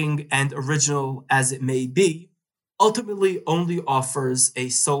 penetrating and original as it may be, ultimately only offers a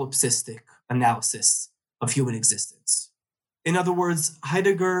solipsistic analysis of human existence. In other words,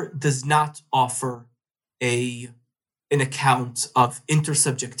 Heidegger does not offer an account of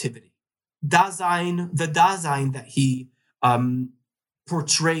intersubjectivity. The Dasein that he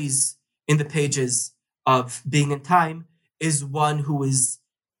portrays in the pages of Being and Time is one who is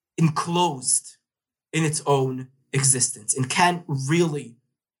enclosed in its own existence and can't really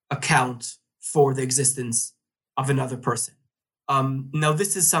account for the existence of another person. Now,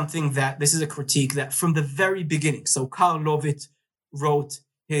 this is a critique that from the very beginning, so Karl Lovitz wrote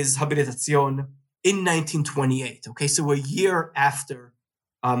his Habilitation in 1928, okay, so a year after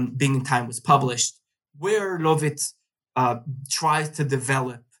Being in Time was published, where Lovitz tries to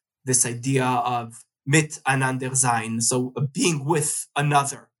develop this idea of miteinander sein, so being with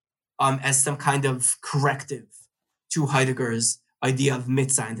another, as some kind of corrective to Heidegger's idea of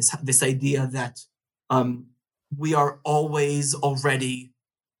Mitsein, this idea that we are always already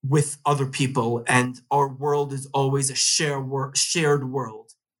with other people, and our world is always a shared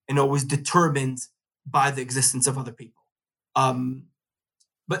world and always determined by the existence of other people.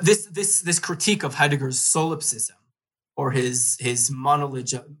 But this critique of Heidegger's solipsism, or his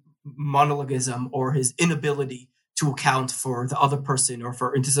monologism, or his inability to account for the other person or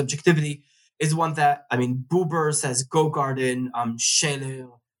for intersubjectivity, is one that, I mean, Buber says, Gogarden, Scheler,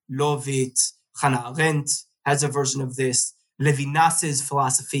 Lovit, Hannah Arendt has a version of this. Levinas's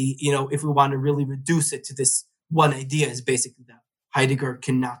philosophy, if we want to really reduce it to this one idea, is basically that Heidegger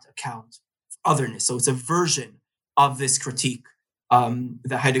cannot account for otherness. So it's a version of this critique,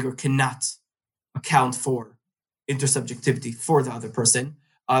 that Heidegger cannot account for intersubjectivity for the other person.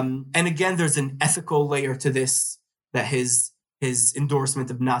 And again, there's an ethical layer to this, that his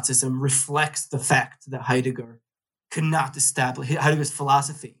endorsement of Nazism reflects the fact that Heidegger cannot establish, Heidegger's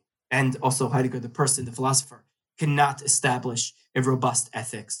philosophy, and also Heidegger, the person, the philosopher, cannot establish a robust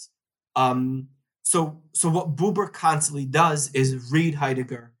ethics. So what Buber constantly does is read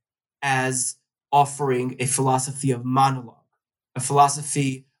Heidegger as offering a philosophy of monologue, a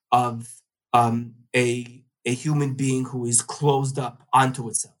philosophy of a human being who is closed up onto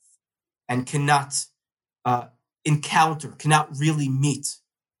itself and cannot cannot really meet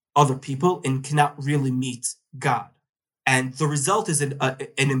other people and cannot really meet God. And the result is an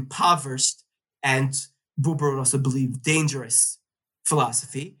impoverished, and Buber would also believe, dangerous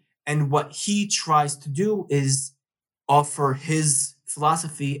philosophy. And what he tries to do is offer his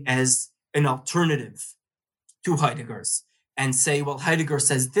philosophy as an alternative to Heidegger's, and say, well, Heidegger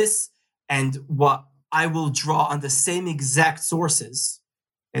says this, and what I will draw on the same exact sources,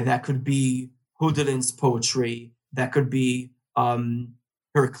 and that could be Hölderlin's poetry, that could be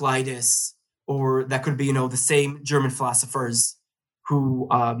Heraclitus, or that could be, the same German philosophers who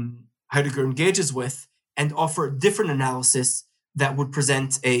Heidegger engages with, and offer a different analysis that would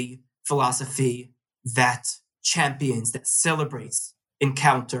present a philosophy that champions, that celebrates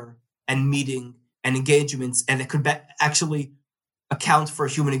encounter and meeting and engagements, and that could actually account for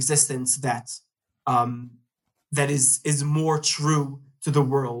human existence that is more true to the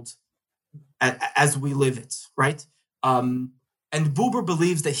world as we live it, right? And Buber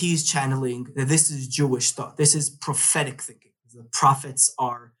believes that he's channeling, that this is Jewish thought, this is prophetic thinking. The prophets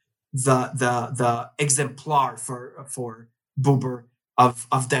are the exemplar for Buber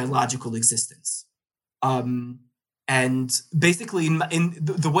of dialogical existence. And basically, in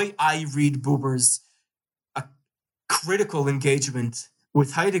the way I read Buber's critical engagement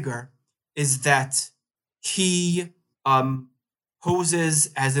with Heidegger, is that he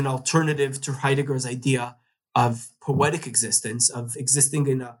poses as an alternative to Heidegger's idea of poetic existence, of existing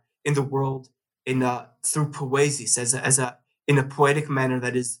in the world through poesis, in a poetic manner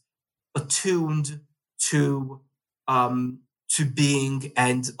that is attuned to being,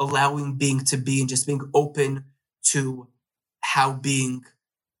 and allowing being to be, and just being open to how being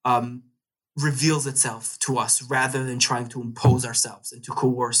reveals itself to us, rather than trying to impose ourselves and to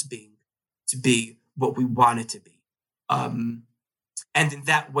coerce being to be what we want it to be. And in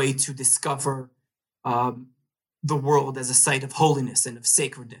that way to discover the world as a site of holiness and of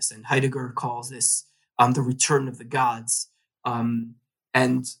sacredness. And Heidegger calls this the return of the gods. And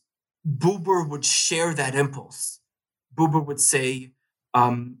Buber would share that impulse. Buber would say,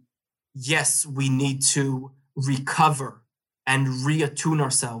 yes, we need to recover and reattune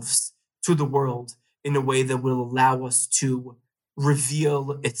ourselves to the world in a way that will allow us to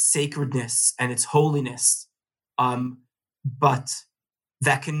reveal its sacredness and its holiness. But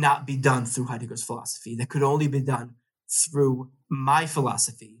that cannot be done through Heidegger's philosophy. That could only be done through my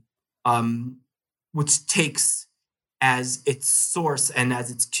philosophy, which takes as its source and as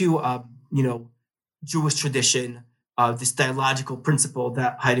its cue, Jewish tradition, this dialogical principle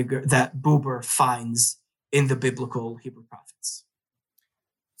that Buber finds in the biblical Hebrew prophets.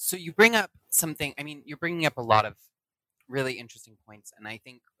 So you bring up something, you're bringing up a lot of really interesting points. And I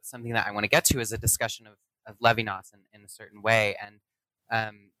think something that I want to get to is a discussion of Levinas in a certain way. And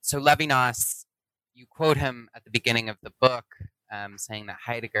so Levinas, you quote him at the beginning of the book, saying that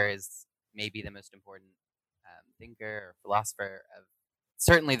Heidegger is maybe the most important thinker or philosopher of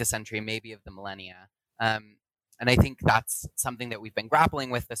certainly the century, maybe of the millennia. And I think that's something that we've been grappling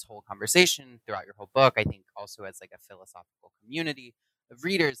with this whole conversation throughout your whole book. I think also as like a philosophical community of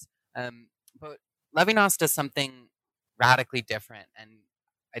readers. But Levinas does something radically different. And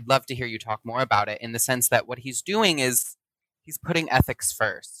I'd love to hear you talk more about it, in the sense that what he's doing is he's putting ethics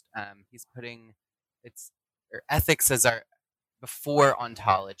first. He's putting ethics as before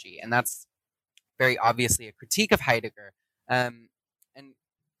ontology. And that's very obviously a critique of Heidegger. And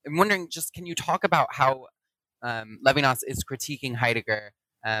I'm wondering, just can you talk about how Levinas is critiquing Heidegger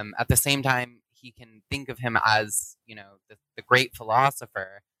At the same time, he can think of him as, the great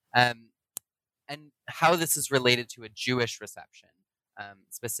philosopher, and how this is related to a Jewish reception,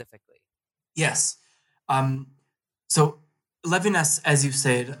 specifically. Yes. So Levinas, as you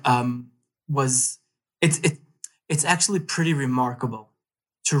said, it's actually pretty remarkable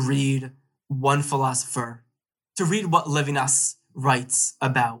to read one philosopher, to read what Levinas writes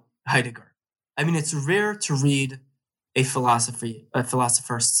about Heidegger. I mean, it's rare to read a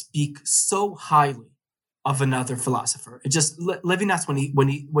philosopher speak so highly of another philosopher. It just Levinas,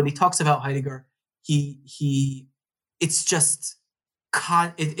 when he talks about Heidegger, it's just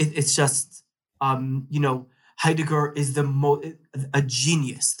Heidegger is a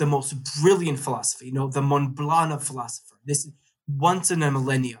genius, the most brilliant philosopher, the Mont Blanc of philosopher. This is once in a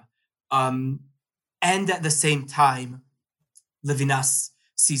millennia. And at the same time, Levinas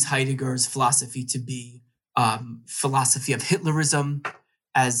sees Heidegger's philosophy to be philosophy of Hitlerism,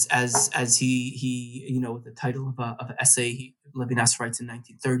 as he the title of an essay Levinas writes in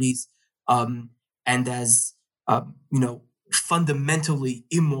 1930s, and as fundamentally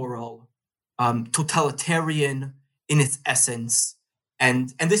immoral, totalitarian in its essence,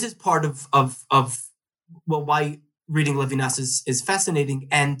 and this is part of why reading Levinas is fascinating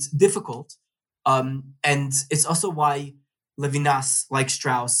and difficult, and it's also why Levinas, like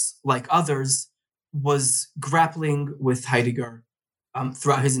Strauss, like others, was grappling with Heidegger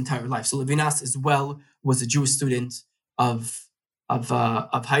throughout his entire life. So Levinas as well was a Jewish student of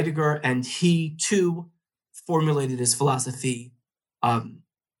Heidegger, and he too formulated his philosophy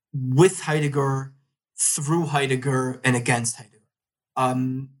with Heidegger, through Heidegger, and against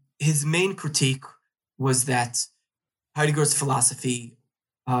Heidegger. His main critique was that Heidegger's philosophy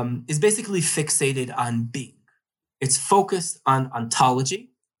is basically fixated on being. It's focused on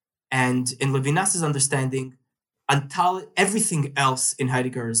ontology, and in Levinas's understanding, everything else in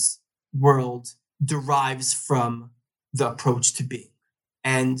Heidegger's world derives from the approach to being.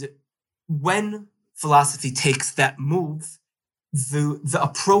 And when philosophy takes that move, the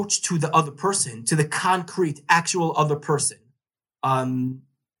approach to the other person, to the concrete, actual other person,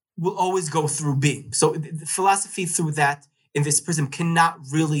 will always go through being. So the philosophy through that, in this prism, cannot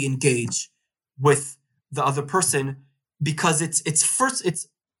really engage with the other person, because it's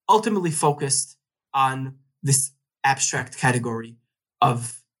ultimately focused on this abstract category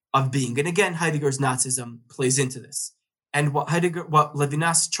of being. And again, Heidegger's Nazism plays into this. And what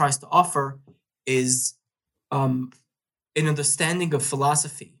Levinas tries to offer is an understanding of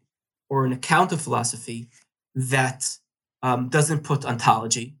philosophy, or an account of philosophy, that doesn't put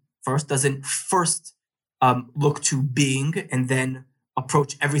ontology first, doesn't first look to being and then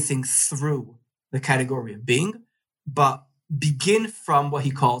approach everything through the category of being, but begin from what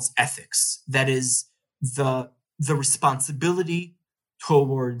he calls ethics. That is the responsibility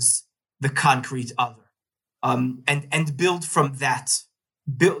towards the concrete other, and build from that.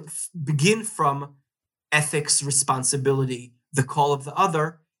 Begin from ethics, responsibility, the call of the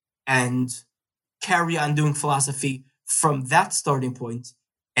other, and carry on doing philosophy from that starting point,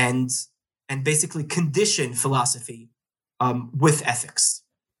 and basically condition philosophy with ethics.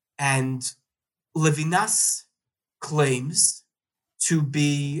 And Levinas claims to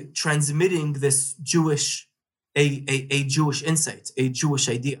be transmitting this Jewish insight, a Jewish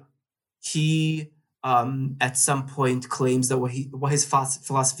idea. He at some point claims that what his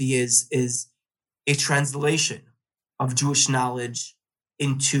philosophy is a translation of Jewish knowledge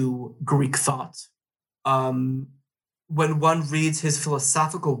into Greek thought. When one reads his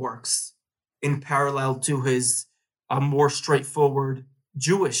philosophical works in parallel to his more straightforward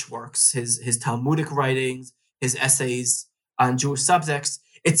Jewish works, his Talmudic writings, his essays on Jewish subjects,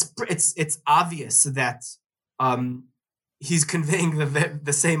 it's obvious that he's conveying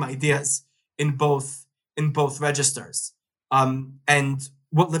the same ideas in both registers. And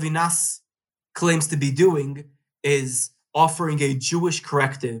what Levinas claims to be doing is offering a Jewish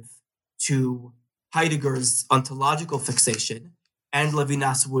corrective to Heidegger's ontological fixation. And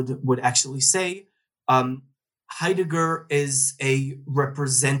Levinas would actually say Heidegger is a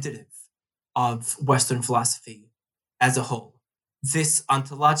representative of Western philosophy as a whole. This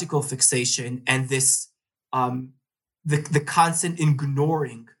ontological fixation and this the constant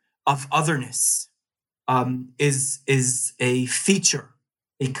ignoring of otherness is a feature,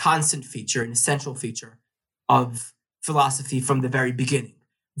 a constant feature, an essential feature of philosophy from the very beginning.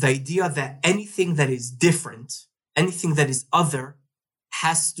 The idea that anything that is different, anything that is other,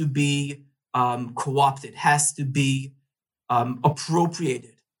 has to be co-opted, has to be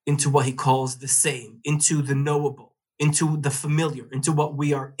appropriated into what he calls the same, into the knowable, into the familiar, into what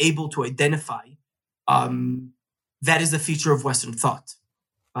we are able to identify. That is the feature of Western thought.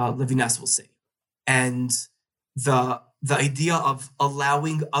 Levinas will say. And the idea of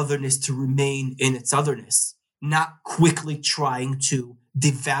allowing otherness to remain in its otherness, not quickly trying to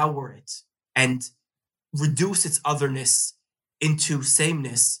devour it and reduce its otherness into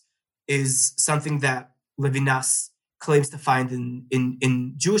sameness, is something that Levinas claims to find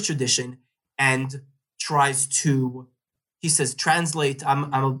in Jewish tradition and tries to, he says, translate.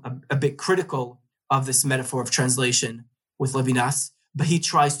 I'm a bit critical of this metaphor of translation with Levinas, but he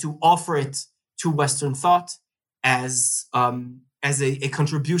tries to offer it to Western thought as a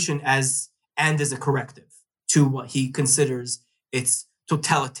contribution and as a corrective to what he considers its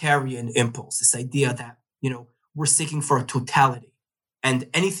totalitarian impulse, this idea that, we're seeking for a totality, and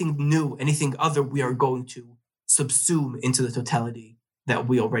anything new, anything other, we are going to subsume into the totality that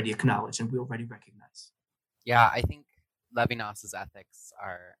we already acknowledge and we already recognize. Yeah, I think Levinas's ethics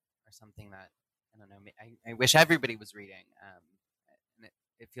are something that, I don't know, I wish everybody was reading. And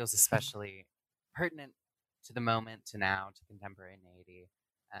it feels especially pertinent to the moment, to now, to contemporaneity.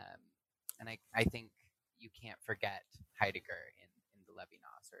 And I think you can't forget Heidegger in the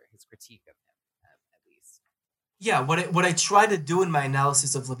Levinas, or his critique of him, at least. Yeah, what I try to do in my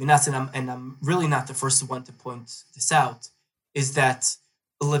analysis of Levinas, and I'm really not the first one to point this out, is that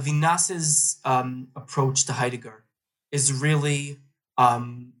Levinas's approach to Heidegger is really,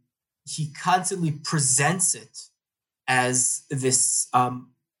 he constantly presents it as this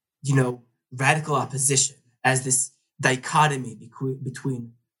radical opposition, as this dichotomy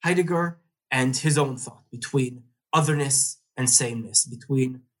between Heidegger and his own thought, between otherness and sameness,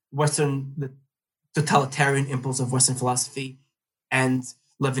 between the totalitarian impulse of Western philosophy and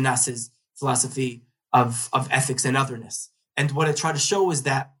Levinas's philosophy of ethics and otherness. And what I try to show is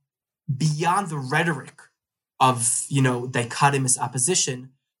that beyond the rhetoric of dichotomous opposition,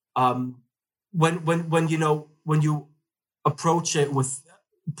 when you approach it with,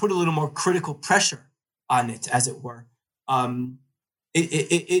 put a little more critical pressure on it, as it were,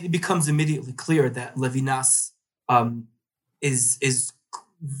 it becomes immediately clear that Levinas is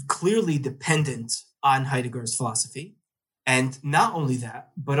clearly dependent on Heidegger's philosophy. And not only that,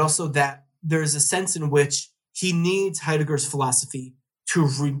 but also that there is a sense in which he needs Heidegger's philosophy to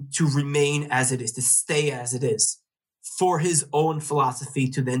remain as it is, to stay as it is, for his own philosophy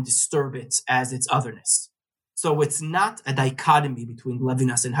to then disturb it as its otherness. So it's not a dichotomy between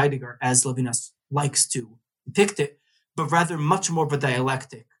Levinas and Heidegger, as Levinas likes to depict it, but rather much more of a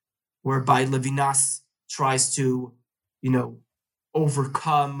dialectic, whereby Levinas tries to,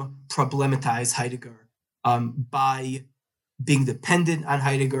 overcome, problematize Heidegger by being dependent on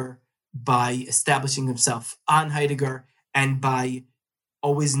Heidegger, by establishing himself on Heidegger, and by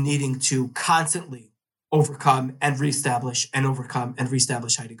always needing to constantly overcome and reestablish and overcome and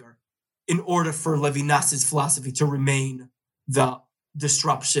reestablish Heidegger in order for Levinas's philosophy to remain the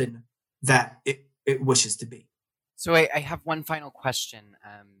disruption that it wishes to be. So I have one final question,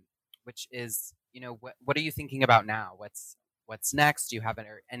 which is, what are you thinking about now? What's next? Do you have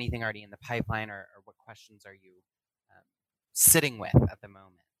anything already in the pipeline, or what questions are you sitting with at the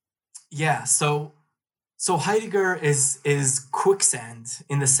moment? Yeah, so Heidegger is quicksand,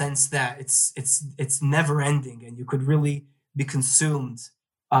 in the sense that it's never ending, and you could really be consumed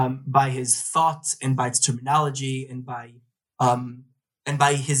by his thoughts and by its terminology and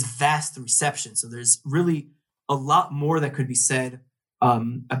by his vast reception. So there's really a lot more that could be said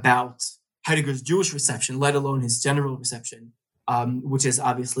about Heidegger's Jewish reception, let alone his general reception, which is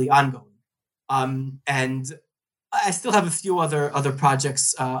obviously ongoing. And I still have a few other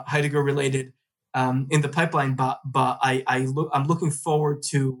projects Heidegger related in the pipeline, but I'm looking forward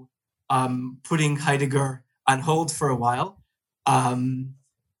to putting Heidegger on hold for a while. And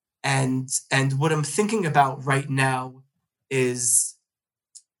what I'm thinking about right now is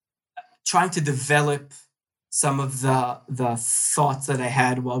trying to develop some of the thoughts that I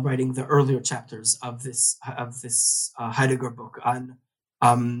had while writing the earlier chapters of this Heidegger book on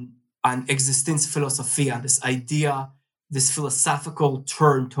existence philosophy, on this idea, this philosophical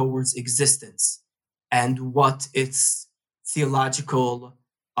turn towards existence, and what its theological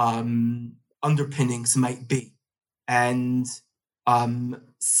underpinnings might be, and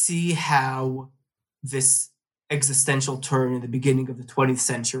see how this existential turn in the beginning of the 20th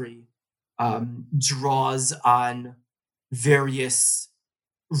century draws on various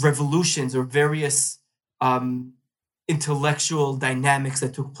revolutions or various intellectual dynamics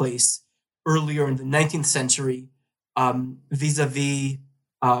that took place earlier in the 19th century vis-a-vis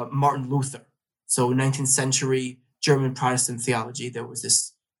Martin Luther. So 19th century German Protestant theology, there was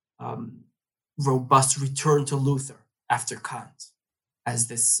this robust return to Luther after Kant as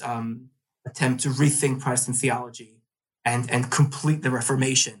this attempt to rethink Protestant theology and complete the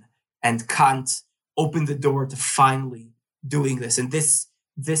Reformation, and Kant opened the door to finally doing this. And this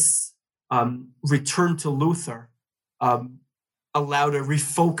return to Luther allowed a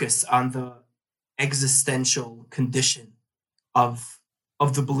refocus on the existential condition of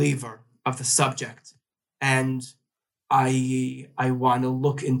the believer, of the subject. And I want to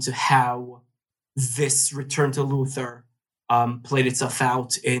look into how this return to Luther played itself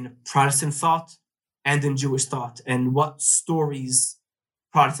out in Protestant thought and in Jewish thought, and what stories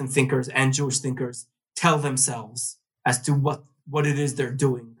Protestant thinkers and Jewish thinkers tell themselves as to what it is they're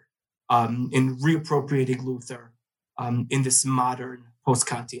doing in reappropriating Luther in this modern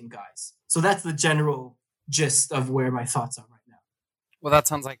post-Kantian guise. So that's the general gist of where my thoughts are right now. Well, that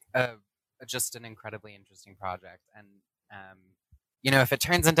sounds like just an incredibly interesting project. And, if it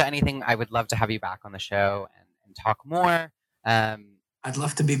turns into anything, I would love to have you back on the show and talk more. I'd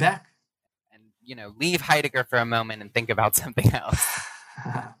love to be back. And, leave Heidegger for a moment and think about something else.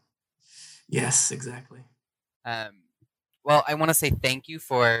 Yes, exactly. Well, I want to say thank you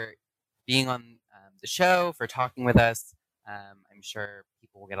for being on the show, for talking with us. I'm sure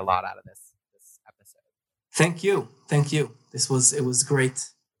people will get a lot out of this episode. Thank you. It was great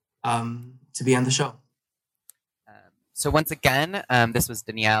to be on the show. So once again, this was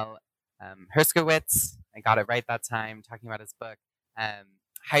Daniel Herskowitz. I got it right that time, talking about his book,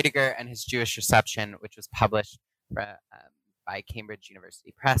 Heidegger and His Jewish Reception, which was published by Cambridge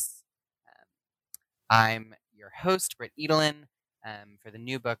University Press. I'm your host, Britt Edelin, for the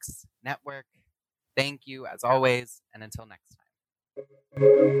New Books Network. Thank you, as always, and until next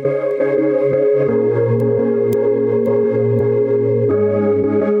time.